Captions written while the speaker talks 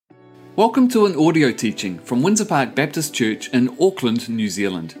Welcome to an audio teaching from Windsor Park Baptist Church in Auckland, New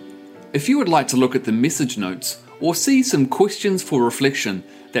Zealand. If you would like to look at the message notes or see some questions for reflection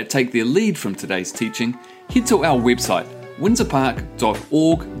that take their lead from today's teaching, head to our website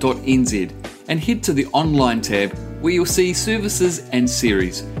windsorpark.org.nz and head to the online tab where you'll see services and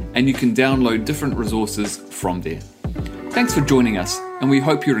series, and you can download different resources from there. Thanks for joining us, and we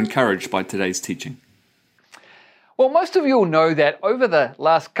hope you're encouraged by today's teaching. Well, most of you will know that over the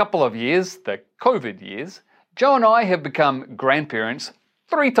last couple of years, the COVID years, Joe and I have become grandparents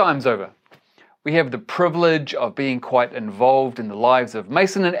 3 times over. We have the privilege of being quite involved in the lives of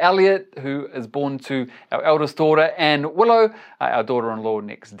Mason and Elliot, who is born to our eldest daughter, and Willow, our daughter-in-law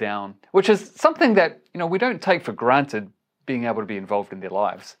next down, which is something that, we don't take for granted, being able to be involved in their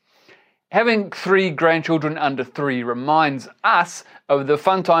lives. Having 3 grandchildren under 3 reminds us of the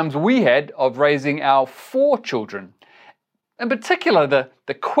fun times we had of raising our 4 children. In particular, the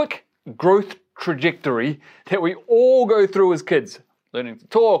quick growth trajectory that we all go through as kids. Learning to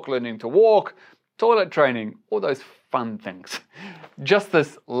talk, learning to walk, toilet training, all those fun things. Just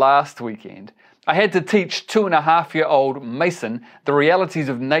this last weekend, I had to teach 2.5-year-old Mason the realities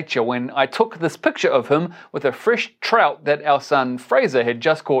of nature when I took this picture of him with a fresh trout that our son Fraser had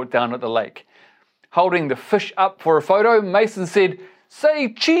just caught down at the lake. Holding the fish up for a photo, Mason said,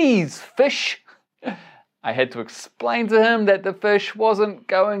 "Say cheese, fish." I had to explain to him that the fish wasn't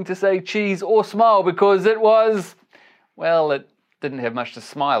going to say cheese or smile because it didn't have much to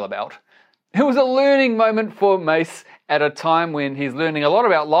smile about. It was a learning moment for Mace at a time when he's learning a lot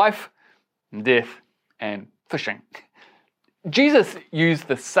about life, death, and fishing. Jesus used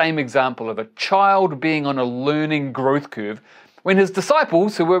the same example of a child being on a learning growth curve when his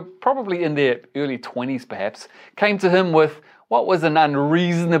disciples, who were probably in their early 20s perhaps, came to him with what was an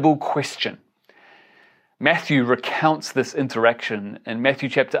unreasonable question. Matthew recounts this interaction in Matthew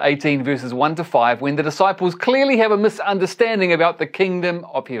chapter 18 verses 1 to 5 when the disciples clearly have a misunderstanding about the kingdom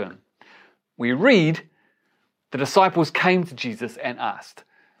of heaven. We read, "The disciples came to Jesus and asked,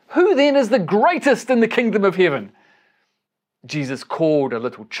 'Who then is the greatest in the kingdom of heaven?' Jesus called a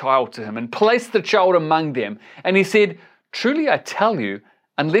little child to him and placed the child among them. And he said, 'Truly I tell you,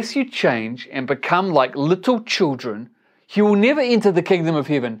 unless you change and become like little children, you will never enter the kingdom of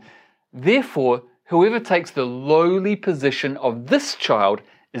heaven. Therefore, whoever takes the lowly position of this child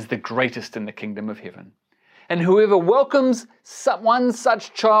is the greatest in the kingdom of heaven. And whoever welcomes one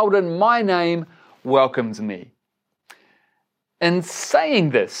such child in my name welcomes me.'" In saying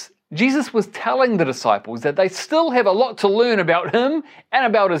this, Jesus was telling the disciples that they still have a lot to learn about him and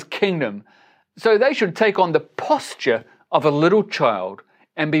about his kingdom, so they should take on the posture of a little child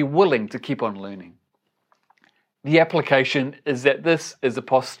and be willing to keep on learning. The application is that this is a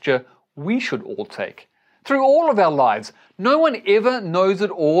posture we should all take. Through all of our lives, no one ever knows it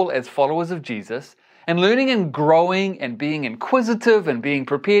all as followers of Jesus, and learning and growing and being inquisitive and being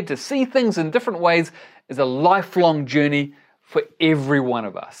prepared to see things in different ways is a lifelong journey for every one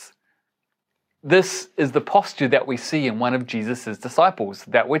of us. This is the posture that we see in one of Jesus' disciples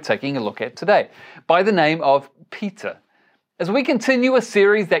that we're taking a look at today, by the name of Peter. As we continue a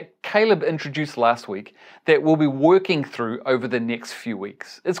series that Caleb introduced last week that we'll be working through over the next few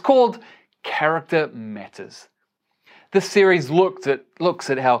weeks. It's called Character Matters. This series looks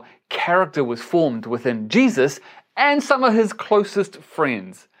at how character was formed within Jesus and some of his closest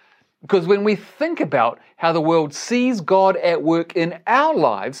friends. Because when we think about how the world sees God at work in our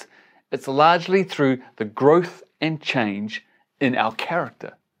lives, it's largely through the growth and change in our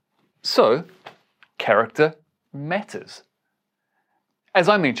character. So, character matters. As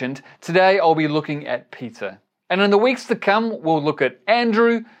I mentioned, today I'll be looking at Peter. And in the weeks to come, we'll look at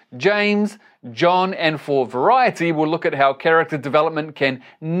Andrew, James, John, and for variety, we'll look at how character development can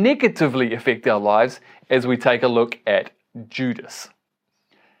negatively affect our lives as we take a look at Judas.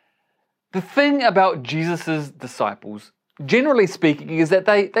 The thing about Jesus' disciples, generally speaking, is that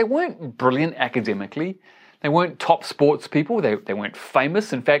they weren't brilliant academically. They weren't top sports people. They weren't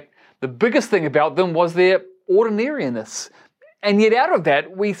famous. In fact, the biggest thing about them was their ordinariness. And yet out of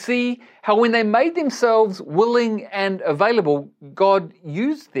that, we see how when they made themselves willing and available, God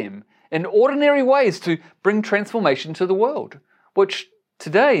used them in ordinary ways to bring transformation to the world, which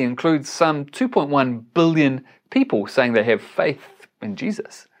today includes some 2.1 billion people saying they have faith in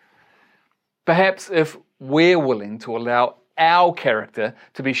Jesus. Perhaps if we're willing to allow our character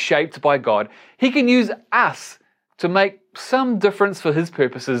to be shaped by God, he can use us to make some difference for his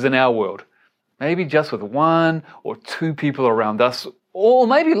purposes in our world. Maybe just with 1 or 2 people around us, or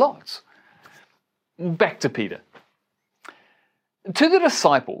maybe lots. Back to Peter. To the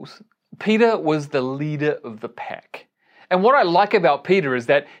disciples, Peter was the leader of the pack. And what I like about Peter is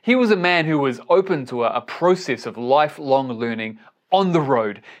that he was a man who was open to a process of lifelong learning on the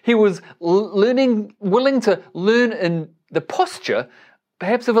road. He was willing to learn in the posture,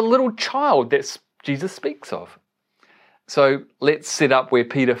 perhaps of a little child that Jesus speaks of. So let's set up where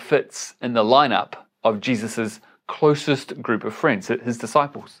Peter fits in the lineup of Jesus' closest group of friends, his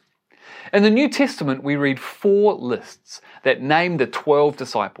disciples. In the New Testament, we read 4 lists that name the 12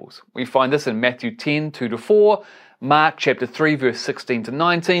 disciples. We find this in Matthew 10, 2-4, Mark chapter 3, verse 16 to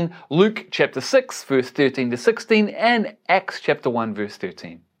 19, Luke chapter 6, verse 13 to 16, and Acts chapter 1, verse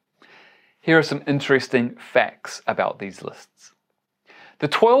 13. Here are some interesting facts about these lists. The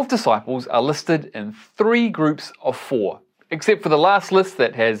 12 disciples are listed in 3 groups of 4, except for the last list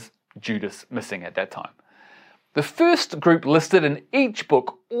that has Judas missing at that time. The first group listed in each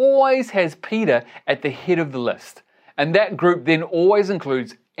book always has Peter at the head of the list, and that group then always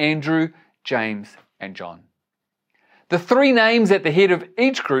includes Andrew, James, and John. The 3 names at the head of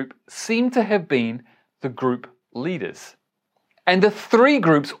each group seem to have been the group leaders. And the 3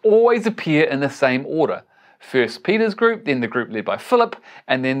 groups always appear in the same order. First Peter's group, then the group led by Philip,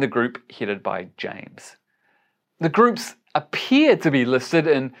 and then the group headed by James. The groups appear to be listed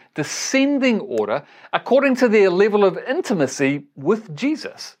in descending order according to their level of intimacy with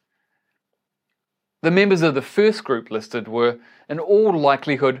Jesus. The members of the first group listed were, in all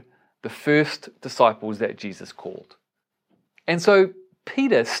likelihood, the first disciples that Jesus called. And so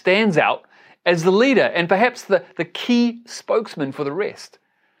Peter stands out as the leader and perhaps the key spokesman for the rest.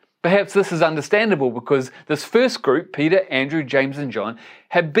 Perhaps this is understandable because this first group, Peter, Andrew, James, and John,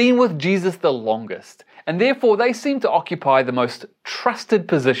 have been with Jesus the longest, and therefore they seem to occupy the most trusted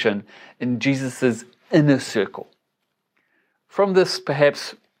position in Jesus' inner circle. From this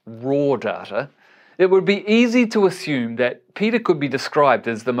perhaps raw data, it would be easy to assume that Peter could be described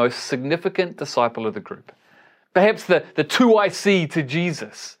as the most significant disciple of the group. Perhaps the 2IC to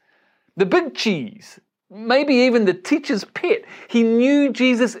Jesus, the big cheese, maybe even the teacher's pet. He knew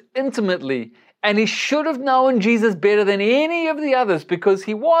Jesus intimately, and he should have known Jesus better than any of the others because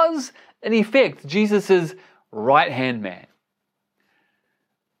he was, in effect, Jesus' right-hand man.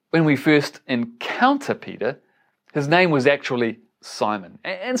 When we first encounter Peter, his name was actually Simon.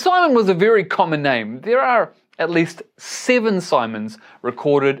 And Simon was a very common name. There are at least 7 Simons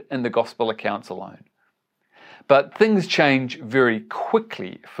recorded in the gospel accounts alone. But things change very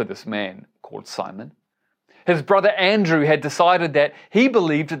quickly for this man called Simon. His brother Andrew had decided that he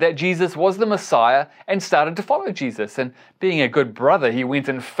believed that Jesus was the Messiah and started to follow Jesus. And being a good brother, he went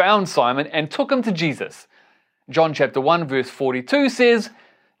and found Simon and took him to Jesus. John chapter 1 verse 42 says,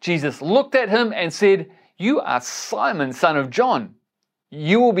 Jesus looked at him and said, "You are Simon, son of John.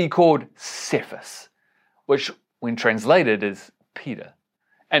 You will be called Cephas," which when translated is Peter.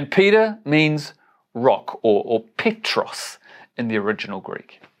 And Peter means rock or Petros in the original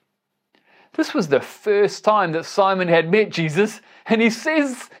Greek. This was the first time that Simon had met Jesus, and he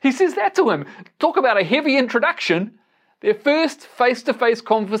says that to him. Talk about a heavy introduction. Their first face-to-face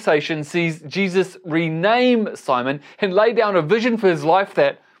conversation sees Jesus rename Simon and lay down a vision for his life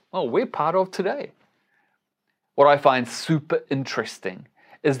that, well, we're part of today. What I find super interesting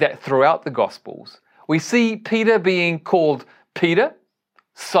is that throughout the Gospels, we see Peter being called Peter,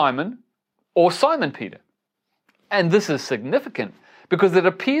 Simon, or Simon Peter. And this is significant because it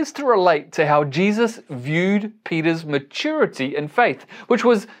appears to relate to how Jesus viewed Peter's maturity in faith, which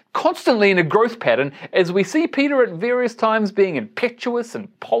was constantly in a growth pattern as we see Peter at various times being impetuous,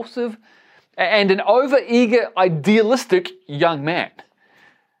 impulsive, and an over-eager, idealistic young man.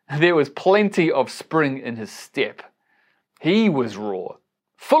 There was plenty of spring in his step. He was raw,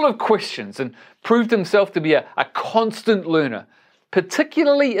 full of questions, and proved himself to be a constant learner,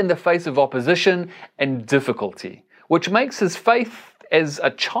 particularly in the face of opposition and difficulty, which makes his faith as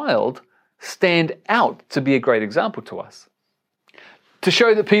a child stand out to be a great example to us. To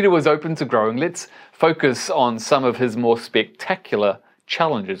show that Peter was open to growing, let's focus on some of his more spectacular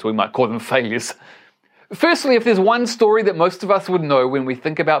challenges. We might call them failures. Firstly, if there's one story that most of us would know when we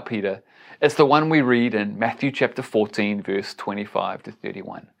think about Peter, it's the one we read in Matthew chapter 14, verse 25 to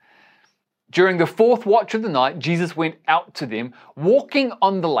 31. During the 4th watch of the night, Jesus went out to them, walking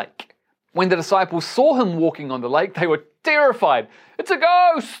on the lake. When the disciples saw him walking on the lake, they were terrified. "It's a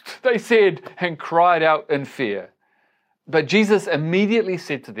ghost," they said, and cried out in fear. But Jesus immediately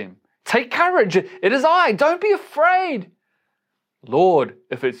said to them, "Take courage, it is I, don't be afraid." "Lord,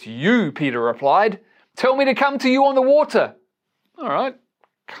 if it's you," Peter replied, "tell me to come to you on the water." "All right,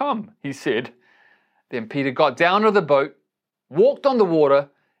 come," he said. Then Peter got down out of the boat, walked on the water,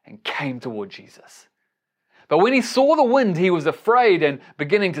 and came toward Jesus. But when he saw the wind, he was afraid and,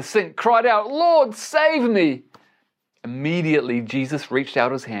 beginning to sink, cried out, "Lord, save me." Immediately, Jesus reached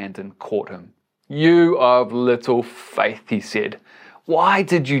out his hand and caught him. "You of little faith," he said, "why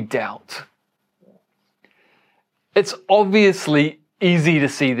did you doubt?" It's obviously easy to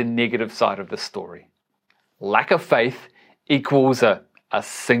see the negative side of the story. Lack of faith equals a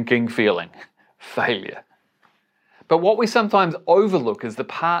sinking feeling, failure. But what we sometimes overlook is the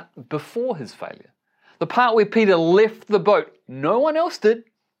part before his failure. The part where Peter left the boat. No one else did.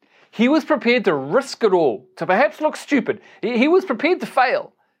 He was prepared to risk it all, to perhaps look stupid. He was prepared to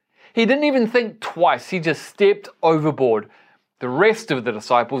fail. He didn't even think twice. He just stepped overboard. The rest of the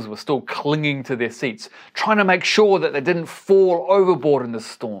disciples were still clinging to their seats, trying to make sure that they didn't fall overboard in the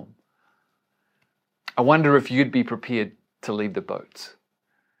storm. I wonder if you'd be prepared to leave the boat.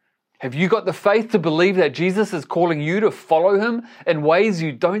 Have you got the faith to believe that Jesus is calling you to follow him in ways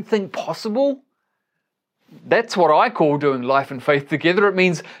you don't think possible? That's what I call doing life and faith together. It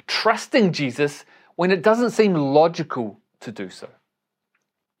means trusting Jesus when it doesn't seem logical to do so.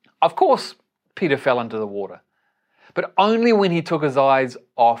 Of course, Peter fell into the water, but only when he took his eyes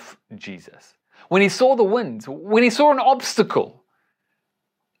off Jesus. When he saw the wind, when he saw an obstacle.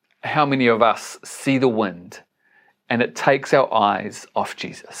 How many of us see the wind and it takes our eyes off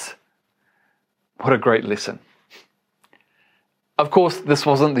Jesus? What a great lesson. Of course, this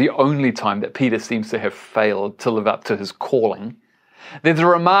wasn't the only time that Peter seems to have failed to live up to his calling. There's a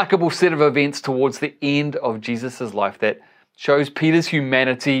remarkable set of events towards the end of Jesus' life that shows Peter's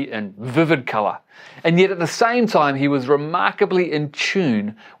humanity in vivid color. And yet at the same time, he was remarkably in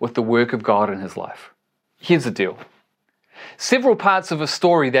tune with the work of God in his life. Here's the deal. Several parts of a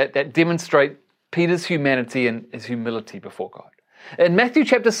story that demonstrate Peter's humanity and his humility before God. In Matthew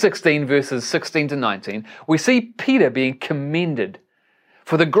chapter 16, verses 16 to 19, we see Peter being commended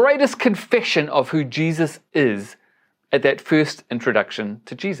for the greatest confession of who Jesus is at that first introduction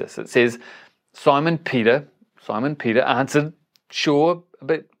to Jesus. It says, Simon Peter answered, "Sure, a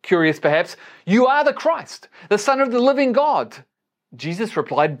bit curious perhaps, you are the Christ, the Son of the living God." Jesus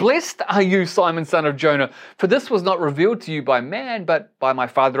replied, "Blessed are you, Simon, son of Jonah, for this was not revealed to you by man, but by my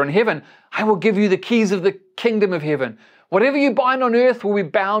Father in heaven. I will give you the keys of the kingdom of heaven. Whatever you bind on earth will be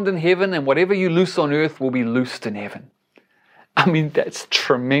bound in heaven, and whatever you loose on earth will be loosed in heaven." I mean, that's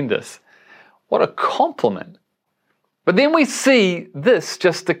tremendous. What a compliment. But then we see this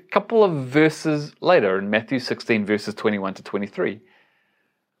just a couple of verses later in Matthew 16, verses 21 to 23.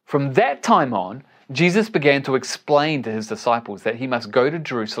 From that time on, Jesus began to explain to his disciples that he must go to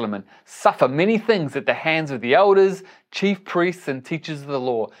Jerusalem and suffer many things at the hands of the elders, chief priests, and teachers of the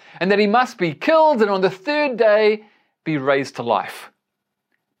law, and that he must be killed and on the third day be raised to life.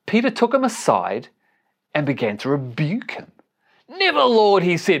 Peter took him aside and began to rebuke him. "Never, Lord,"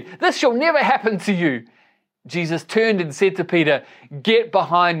 he said, "this shall never happen to you." Jesus turned and said to Peter, "Get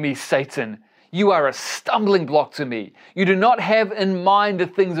behind me, Satan. You are a stumbling block to me. You do not have in mind the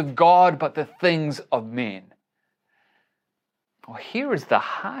things of God, but the things of men." Well, here is the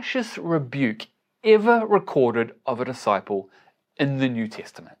harshest rebuke ever recorded of a disciple in the New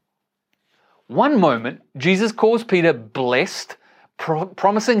Testament. One moment, Jesus calls Peter blessed,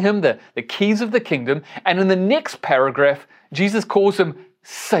 promising him the keys of the kingdom, and in the next paragraph, Jesus calls him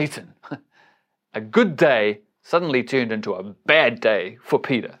Satan. A good day suddenly turned into a bad day for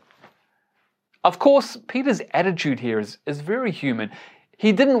Peter. Of course, Peter's attitude here is very human.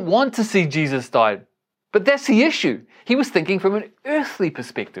 He didn't want to see Jesus die, but that's the issue. He was thinking from an earthly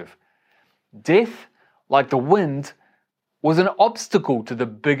perspective. Death, like the wind, was an obstacle to the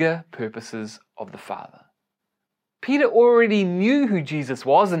bigger purposes of the Father. Peter already knew who Jesus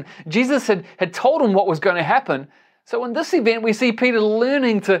was, and Jesus had told him what was going to happen. So in this event, we see Peter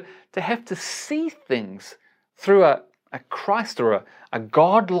learning to have to see things through a Christ or a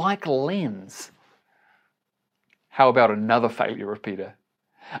God-like lens. How about another failure of Peter?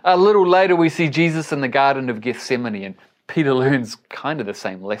 A little later, we see Jesus in the Garden of Gethsemane, and Peter learns kind of the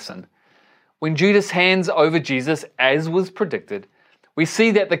same lesson. When Judas hands over Jesus, as was predicted, we see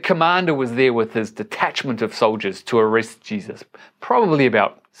that the commander was there with his detachment of soldiers to arrest Jesus, probably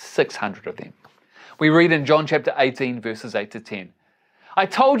about 600 of them. We read in John chapter 18, verses 8 to 10. "I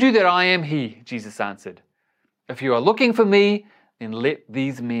told you that I am he," Jesus answered. "If you are looking for me, then let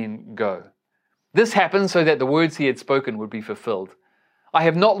these men go." This happened so that the words he had spoken would be fulfilled. "I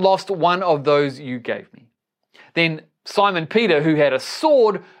have not lost one of those you gave me." Then Simon Peter, who had a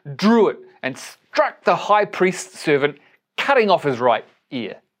sword, drew it and struck the high priest's servant, cutting off his right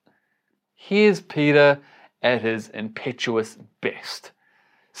ear. Here's Peter at his impetuous best.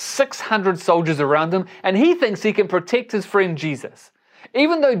 600 soldiers around him, and he thinks he can protect his friend Jesus,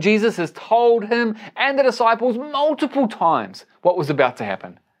 even though Jesus has told him and the disciples multiple times what was about to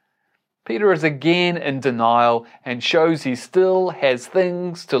happen. Peter is again in denial and shows he still has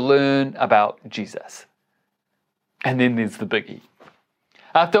things to learn about Jesus. And then there's the biggie.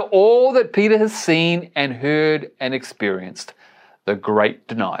 After all that Peter has seen and heard and experienced, the great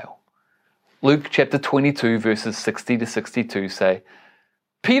denial. Luke chapter 22 verses 60 to 62 say,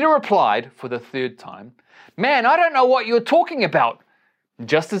 Peter replied for the third time, "Man, I don't know what you're talking about."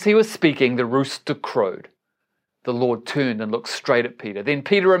 Just as he was speaking, the rooster crowed. The Lord turned and looked straight at Peter. Then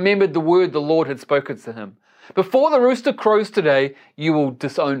Peter remembered the word the Lord had spoken to him. "Before the rooster crows today, you will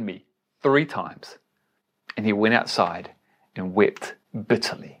disown me 3 times." And he went outside and wept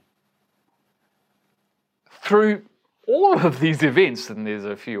bitterly. Through all of these events, and there's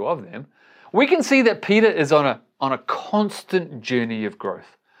a few of them, we can see that Peter is on a constant journey of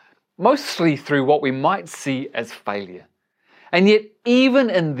growth, mostly through what we might see as failure. And yet, even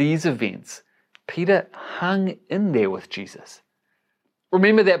in these events, Peter hung in there with Jesus.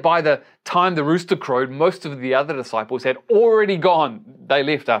 Remember that by the time the rooster crowed, most of the other disciples had already gone. They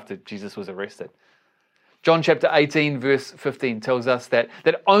left after Jesus was arrested. John chapter 18 verse 15 tells us that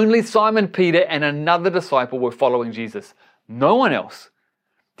only Simon Peter and another disciple were following Jesus. No one else.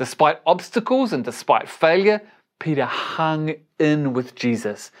 Despite obstacles and despite failure, Peter hung in with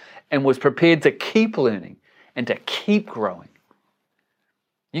Jesus and was prepared to keep learning and to keep growing.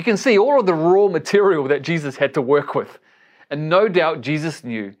 You can see all of the raw material that Jesus had to work with. And no doubt Jesus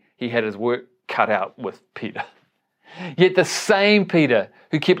knew he had his work cut out with Peter. Yet the same Peter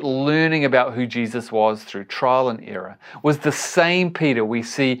who kept learning about who Jesus was through trial and error was the same Peter we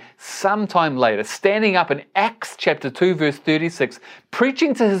see sometime later standing up in Acts chapter 2 verse 36,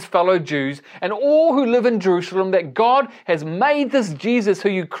 preaching to his fellow Jews and all who live in Jerusalem that God has made this Jesus who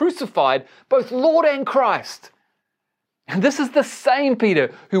you crucified both Lord and Christ. And this is the same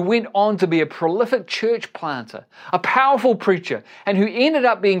Peter who went on to be a prolific church planter, a powerful preacher, and who ended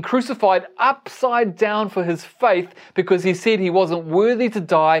up being crucified upside down for his faith because he said he wasn't worthy to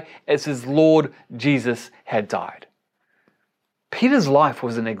die as his Lord Jesus had died. Peter's life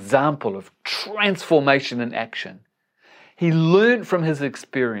was an example of transformation in action. He learned from his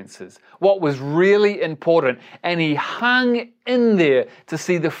experiences what was really important, and he hung in there to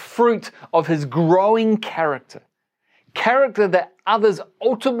see the fruit of his growing character. Character that others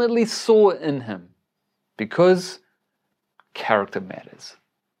ultimately saw in him, because character matters.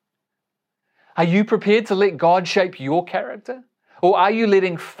 Are you prepared to let God shape your character? Or are you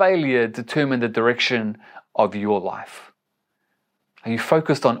letting failure determine the direction of your life? Are you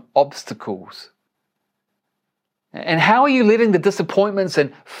focused on obstacles? And how are you letting the disappointments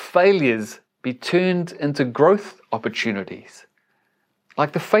and failures be turned into growth opportunities,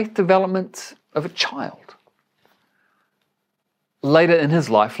 like the faith development of a child? Later in his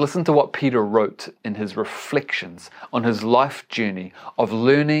life, listen to what Peter wrote in his reflections on his life journey of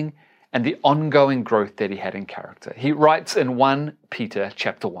learning and the ongoing growth that he had in character. He writes in 1 Peter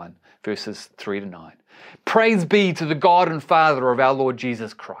chapter 1, verses 3 to 9, "Praise be to the God and Father of our Lord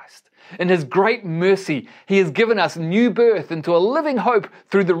Jesus Christ. In his great mercy, he has given us new birth into a living hope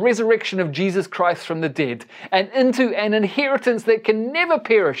through the resurrection of Jesus Christ from the dead, and into an inheritance that can never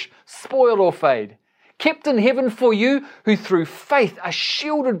perish, spoil or fade, kept in heaven for you, who through faith are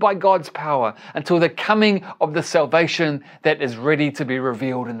shielded by God's power until the coming of the salvation that is ready to be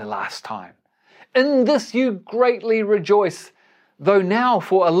revealed in the last time. In this you greatly rejoice, though now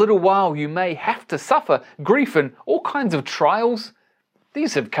for a little while you may have to suffer grief and all kinds of trials.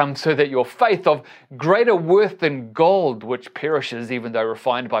 These have come so that your faith, of greater worth than gold, which perishes even though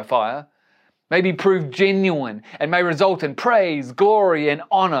refined by fire, may be proved genuine and may result in praise, glory, and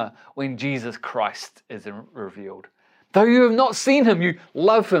honor when Jesus Christ is revealed. Though you have not seen him, you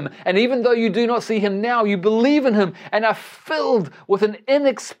love him. And even though you do not see him now, you believe in him and are filled with an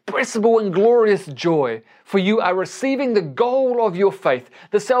inexpressible and glorious joy. For you are receiving the goal of your faith,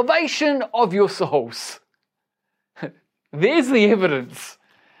 the salvation of your souls." There's the evidence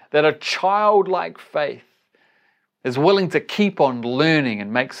that a childlike faith is willing to keep on learning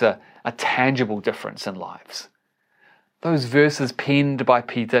and makes a tangible difference in lives. Those verses penned by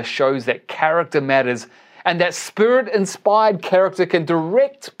Peter shows that character matters and that Spirit-inspired character can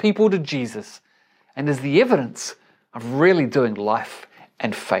direct people to Jesus and is the evidence of really doing life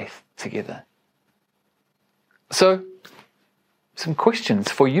and faith together. So, some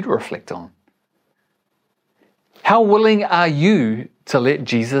questions for you to reflect on. How willing are you to let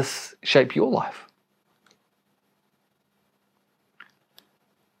Jesus shape your life?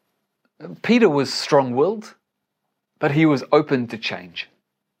 Peter was strong-willed, but he was open to change.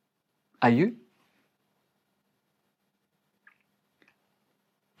 Are you?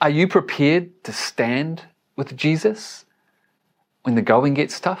 Are you prepared to stand with Jesus when the going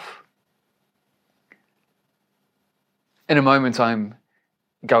gets tough? In a moment, I'm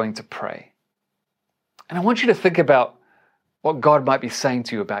going to pray. And I want you to think about what God might be saying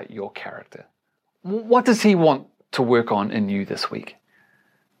to you about your character. What does He want to work on in you this week?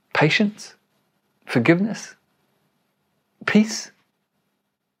 Patience? Forgiveness? Peace?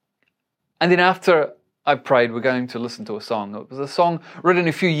 And then after I've prayed, we're going to listen to a song. It was a song written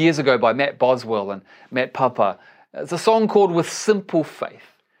a few years ago by Matt Boswell and Matt Papa. It's a song called With Simple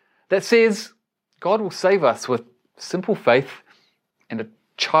Faith that says God will save us with simple faith and a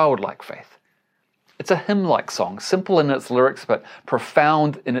childlike faith. It's a hymn-like song, simple in its lyrics but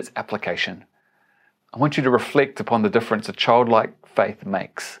profound in its application. I want you to reflect upon the difference a childlike faith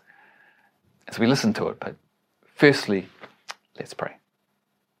makes as we listen to it. But firstly, let's pray.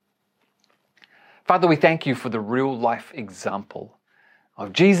 Father, we thank you for the real life example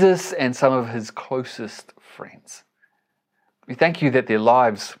of Jesus and some of his closest friends. We thank you that their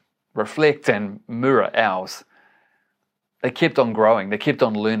lives reflect and mirror ours. They kept on growing. They kept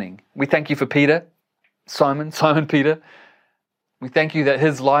on learning. We thank you for Peter, Simon Peter. We thank you that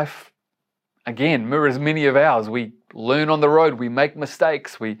his life, again, mirrors many of ours. We learn on the road. We make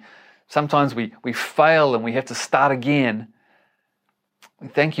mistakes. Sometimes we fail and we have to start again. We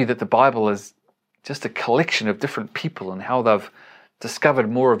thank you that the Bible is just a collection of different people and how they've discovered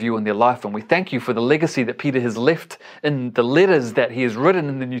more of you in their life. And we thank you for the legacy that Peter has left in the letters that he has written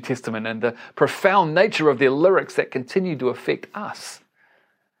in the New Testament and the profound nature of their lyrics that continue to affect us.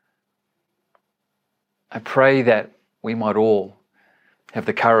 I pray that we might all have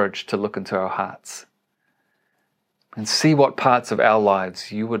the courage to look into our hearts and see what parts of our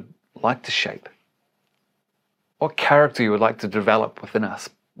lives you would like to shape, what character you would like to develop within us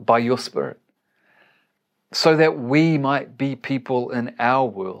by your Spirit, so that we might be people in our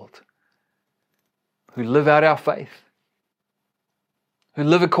world who live out our faith, who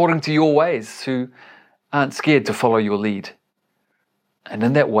live according to your ways, who aren't scared to follow your lead. And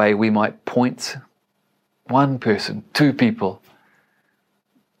in that way, we might point one person, two people,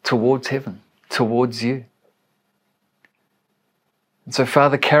 towards heaven, towards you. And so,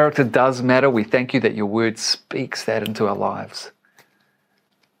 Father, character does matter. We thank you that your word speaks that into our lives.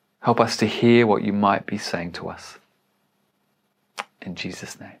 Help us to hear what you might be saying to us. In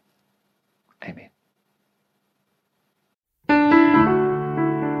Jesus' name, amen.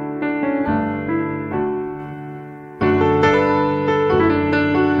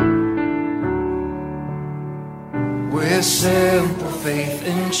 With simple faith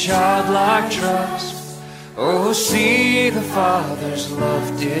and childlike trust, oh, see the Father's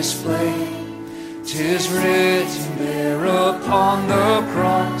love displayed. 'Tis written there upon the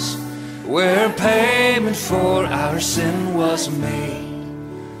cross, where payment for our sin was made.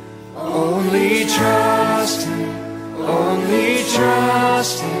 Only trust Him, only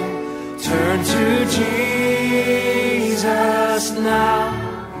trust Him. Turn to Jesus now.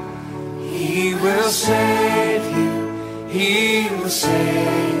 He will save you, He will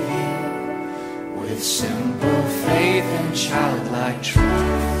save you, with simple faith and childlike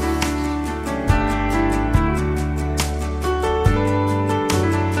trust.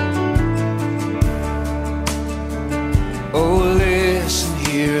 Oh, listen,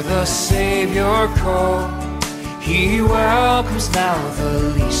 hear the Savior call. He welcomes now the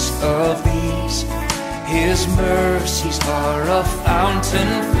least of these. His mercies are a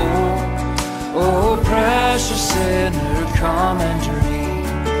fountain full. Oh, precious sinner, come and drink.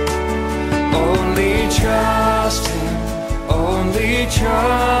 Only trust Him, only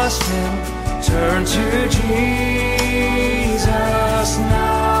trust Him. Turn to Jesus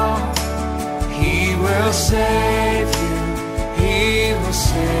now. He will save you, He will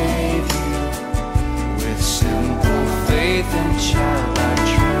save you, with simple faith and childlike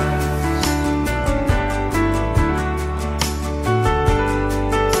trust.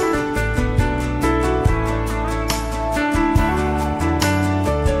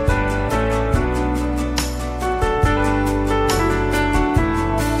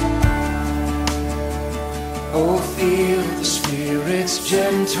 Oh, feel the Spirit's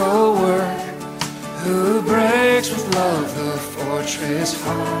gentle work, who breaks with love the fortress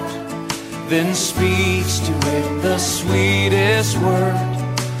heart, then speaks to it the sweetest word.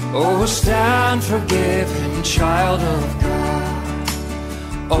 Oh, stand forgiven, child of God.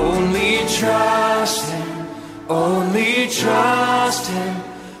 Only trust Him, only trust Him.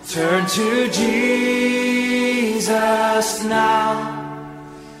 Turn to Jesus now.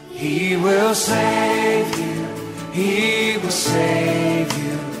 He will save you, He will save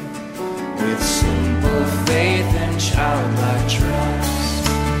you, with simple faith and childlike trust.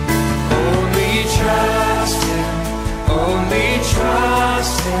 Only trust Him, only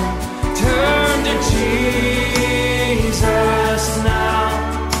trust Him. Turn to Jesus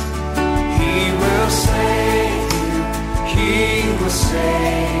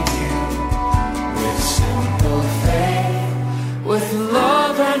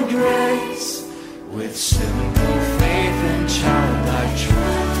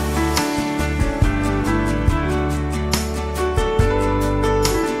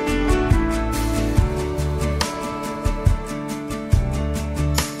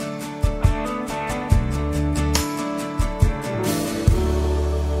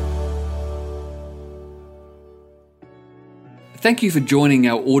Thank you for joining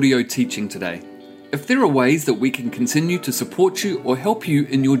our audio teaching today. If there are ways that we can continue to support you or help you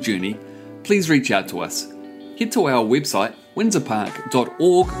in your journey, please reach out to us. Head to our website,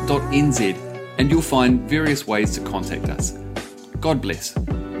 windsorpark.org.nz, and you'll find various ways to contact us. God bless.